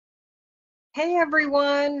Hey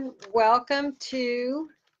everyone, welcome to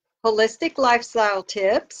Holistic Lifestyle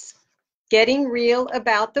Tips, Getting Real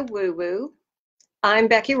About the Woo Woo. I'm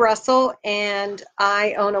Becky Russell and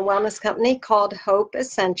I own a wellness company called Hope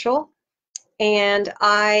Essential, and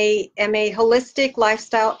I am a holistic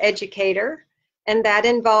lifestyle educator, and that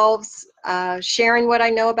involves sharing what I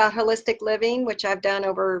know about holistic living, which I've done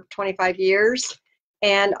over 25 years,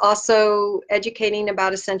 and also educating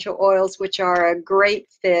about essential oils, which are a great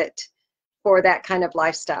fit for that kind of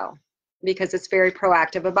lifestyle because it's very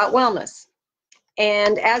proactive about wellness.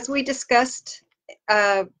 And as we discussed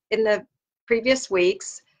in the previous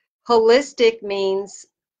weeks, holistic means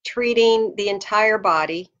treating the entire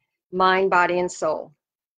body, mind, body, and soul.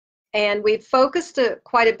 And we've focused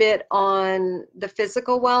quite a bit on the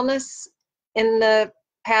physical wellness in the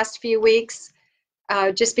past few weeks,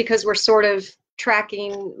 just because we're sort of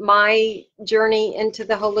tracking my journey into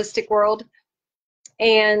the holistic world.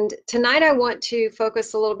 And tonight I want to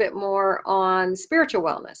focus a little bit more on spiritual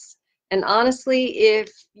wellness. And honestly, if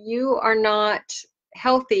you are not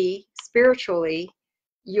healthy spiritually,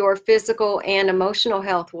 your physical and emotional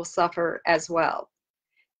health will suffer as well.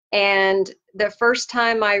 And the first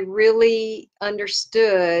time I really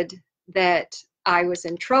understood that I was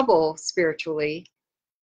in trouble spiritually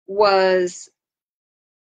was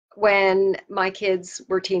when my kids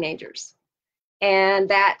were teenagers. And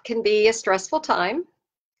that can be a stressful time.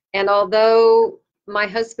 And although my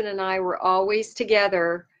husband and I were always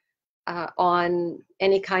together on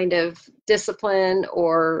any kind of discipline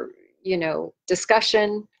or,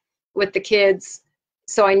 discussion with the kids,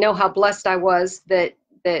 so I know how blessed I was that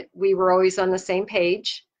we were always on the same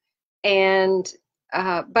page. And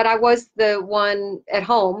but I was the one at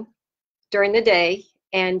home during the day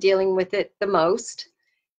and dealing with it the most.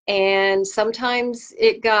 And sometimes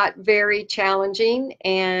it got very challenging,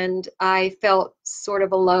 and I felt sort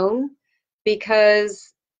of alone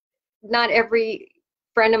because not every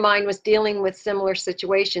friend of mine was dealing with similar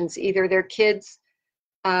situations. Either their kids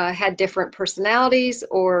had different personalities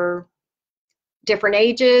or different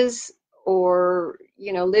ages, or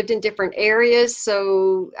lived in different areas.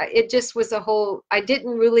 So it just was I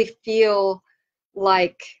didn't really feel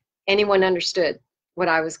like anyone understood what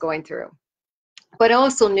I was going through, but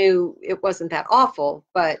also knew it wasn't that awful.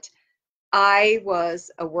 But I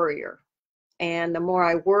was a worrier. And the more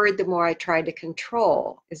I worried, the more I tried to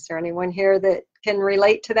control. Is there anyone here that can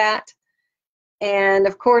relate to that? And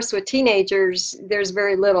of course, with teenagers, there's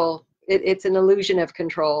very little, it's an illusion of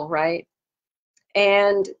control, right?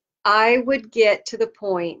 And I would get to the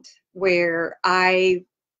point where I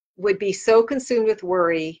would be so consumed with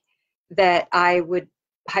worry that I would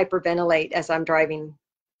hyperventilate as I'm driving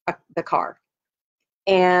the car.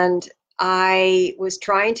 And I was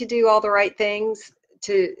trying to do all the right things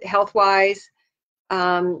to health-wise,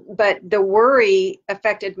 but the worry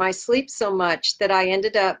affected my sleep so much that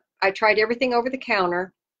I tried everything over the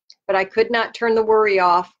counter, but I could not turn the worry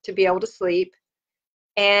off to be able to sleep.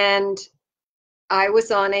 And I was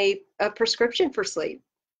on a prescription for sleep,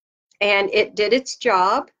 and it did its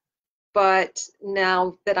job. But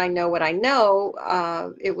now that I know what I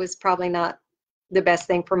know, it was probably not the best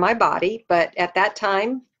thing for my body, but at that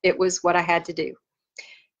time, it was what I had to do.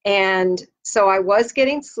 And so I was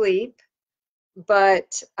getting sleep,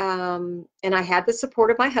 but and I had the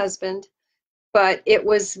support of my husband, but it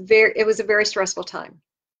was a very stressful time.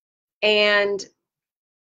 And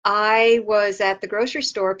I was at the grocery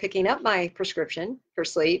store picking up my prescription for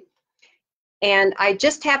sleep, and I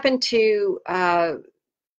just happened to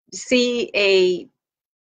see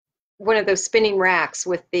one of those spinning racks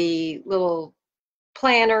with the little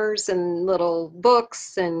planners and little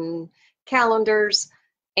books and calendars.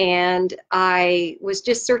 And I was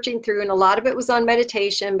just searching through, and a lot of it was on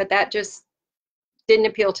meditation, but that just didn't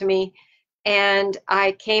appeal to me. And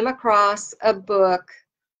I came across a book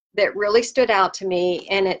that really stood out to me,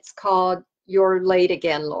 and it's called You're Late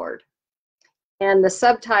Again, Lord. And the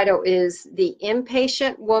subtitle is The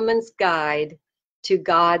Impatient Woman's Guide to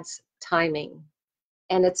God's Timing.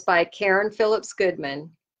 And it's by Karen Phillips Goodman.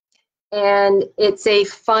 And it's a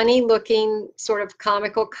funny looking, sort of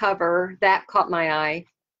comical cover that caught my eye.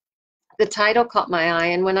 The title caught my eye,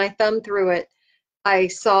 and when I thumbed through it, I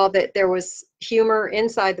saw that there was humor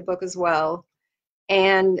inside the book as well,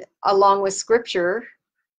 and along with scripture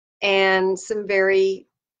and some very,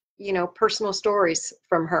 personal stories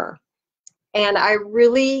from her. And I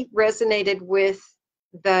really resonated with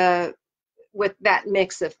that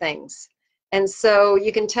mix of things. And so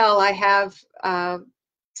you can tell I have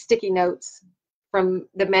sticky notes from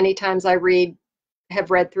the many times I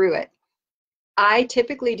have read through it. I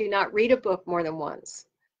typically do not read a book more than once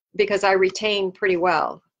because I retain pretty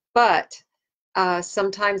well. But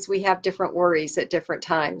sometimes we have different worries at different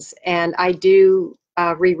times. And I do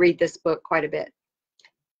reread this book quite a bit.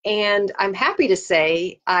 And I'm happy to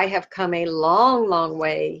say I have come a long, long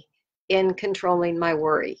way in controlling my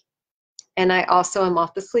worry. And I also am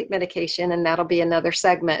off the sleep medication, and that'll be another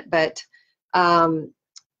segment. But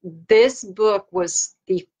this book was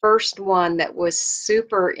the first one that was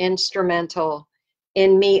super instrumental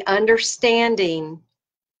in me understanding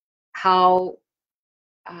how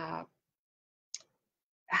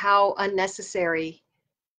unnecessary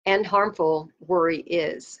and harmful worry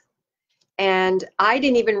is. And I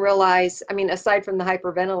didn't even realize, I mean, aside from the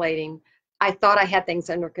hyperventilating, I thought I had things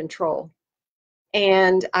under control.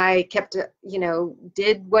 And I kept,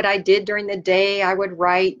 did what I did during the day. I would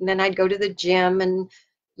write, and then I'd go to the gym and,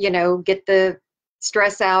 get the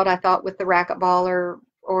stress out, I thought, with the racquetball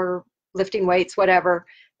or lifting weights, whatever.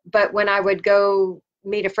 But when I would go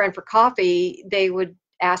meet a friend for coffee, they would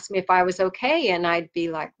ask me if I was okay. And I'd be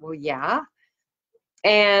like, well, yeah.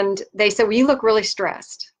 And they said, well, you look really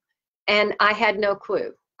stressed. And I had no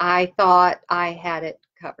clue. I thought I had it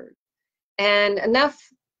covered. And enough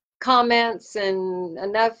comments and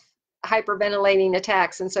enough hyperventilating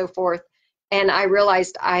attacks and so forth. And I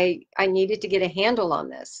realized I needed to get a handle on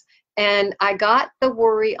this. And I got the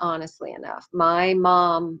worry honestly enough. My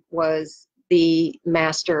mom was the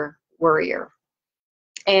master worrier.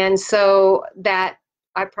 And so that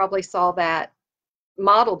I probably saw that,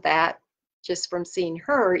 modeled that just from seeing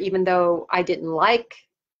her, even though I didn't like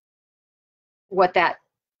what that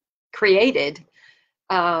created.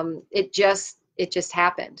 It just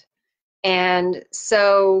happened. And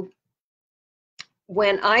so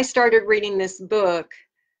when I started reading this book,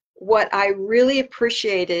 what I really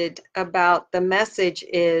appreciated about the message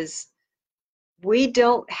is we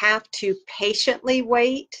don't have to patiently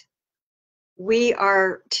wait. We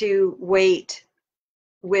are to wait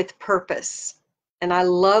with purpose. And I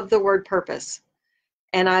love the word purpose.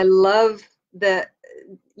 And I love the,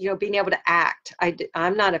 being able to act.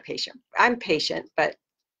 I'm not a patient. I'm patient, but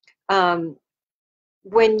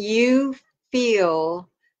when you feel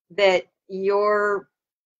that your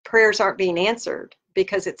prayers aren't being answered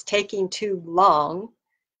because it's taking too long,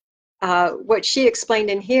 what she explained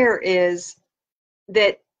in here is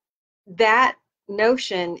that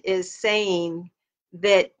notion is saying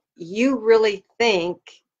that you really think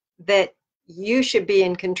that you should be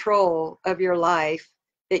in control of your life,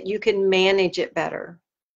 that you can manage it better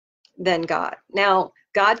than God. Now,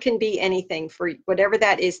 God can be anything for whatever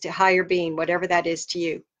that is to higher being, whatever that is to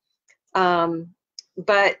you.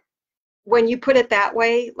 But when you put it that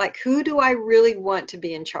way, like, who do I really want to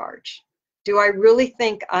be in charge? Do I really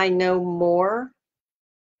think I know more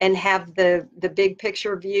and have the big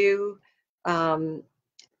picture view? Why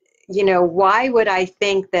would I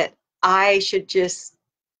think that I should just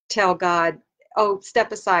tell God, oh,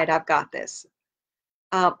 step aside, I've got this,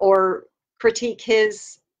 or critique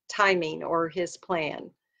his timing or his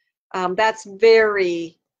plan? That's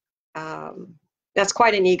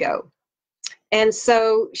quite an ego. And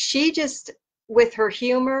so she just, with her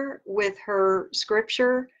humor, with her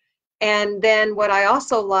scripture, and then what I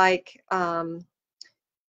also like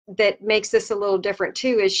that makes this a little different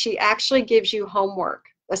too is she actually gives you homework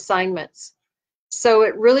assignments. So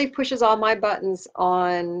it really pushes all my buttons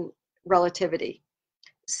on relativity.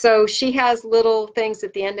 So she has little things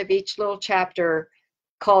at the end of each little chapter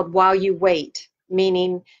called While You Wait,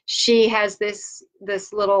 meaning she has this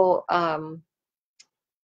little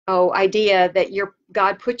idea that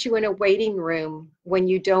God put you in a waiting room when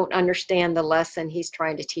you don't understand the lesson he's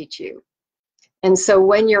trying to teach you. And so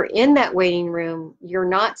when you're in that waiting room, you're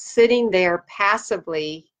not sitting there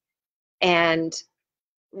passively and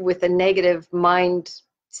with a negative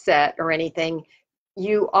mindset or anything.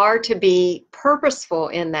 You are to be purposeful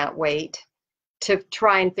in that wait to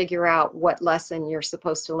try and figure out what lesson you're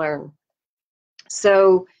supposed to learn.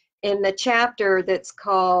 So in the chapter that's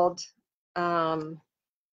called,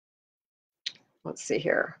 let's see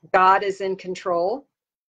here, God is in Control,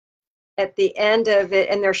 at the end of it,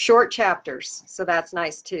 and they're short chapters, so that's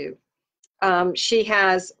nice too. She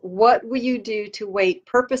has, what will you do to wait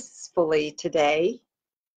purposefully today?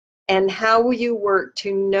 And how will you work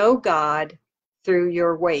to know God through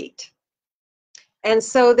your wait? And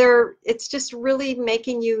so it's just really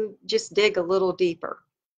making you just dig a little deeper.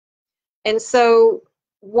 And so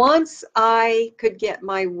once I could get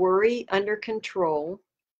my worry under control,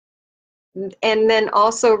 and then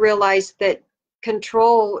also realize that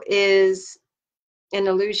control is an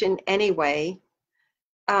illusion anyway,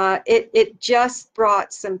 it just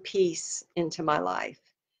brought some peace into my life.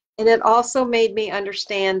 And it also made me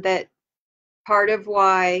understand that part of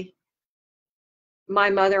why my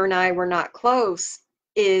mother and I were not close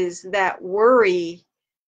is that worry,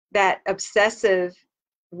 that obsessive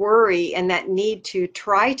worry, and that need to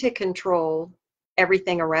try to control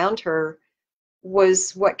everything around her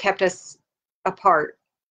was what kept us apart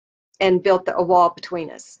and built a wall between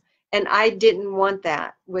us. And I didn't want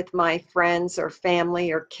that with my friends or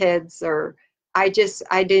family or kids, or I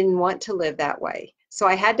didn't want to live that way. So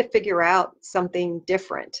I had to figure out something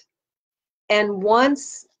different. And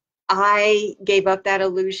once I gave up that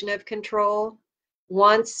illusion of control,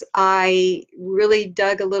 once I really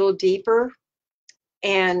dug a little deeper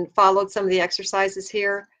and followed some of the exercises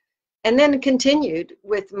here, and then continued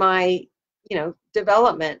with my,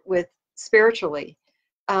 development with spiritually,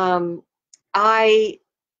 I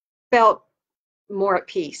felt more at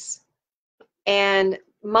peace. And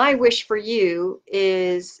my wish for you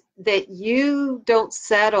is that you don't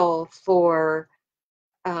settle for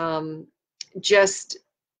just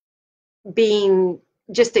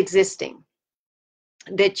just existing,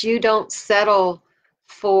 that you don't settle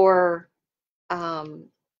for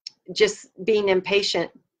just being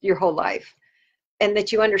impatient your whole life, and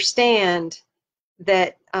that you understand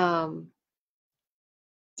that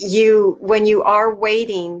when you are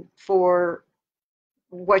waiting for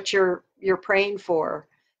what you're praying for,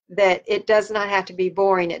 that it does not have to be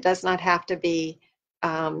boring. It does not have to be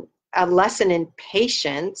a lesson in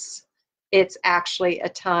patience. It's actually a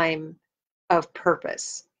time of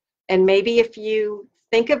purpose. And maybe if you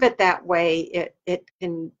think of it that way, it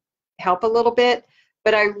can help a little bit.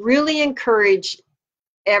 But I really encourage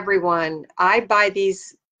everyone. I buy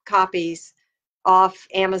these copies off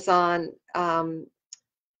Amazon,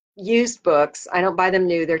 used books. I don't buy them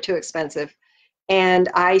new. They're too expensive. And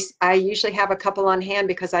I usually have a couple on hand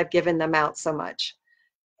because I've given them out so much.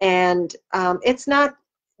 And it's not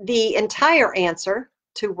the entire answer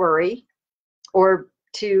to worry or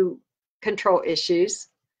to control issues,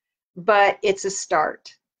 but it's a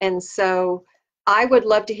start. And so I would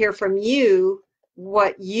love to hear from you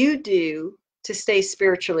what you do to stay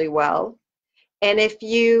spiritually well. And if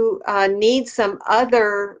you need some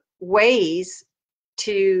other ways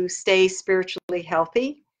to stay spiritually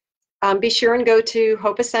healthy, be sure and go to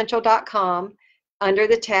hopeessential.com under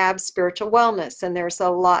the tab Spiritual Wellness. And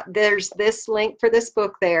there's this link for this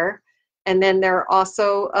book there. And then there are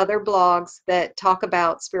also other blogs that talk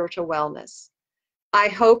about spiritual wellness. I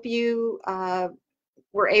hope you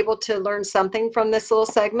were able to learn something from this little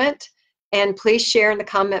segment. And please share in the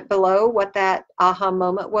comment below what that aha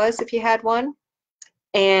moment was, if you had one.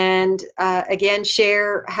 And again,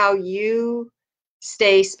 share how you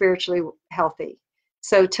stay spiritually healthy.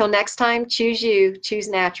 So till next time, choose you, choose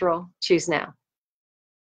natural, choose now.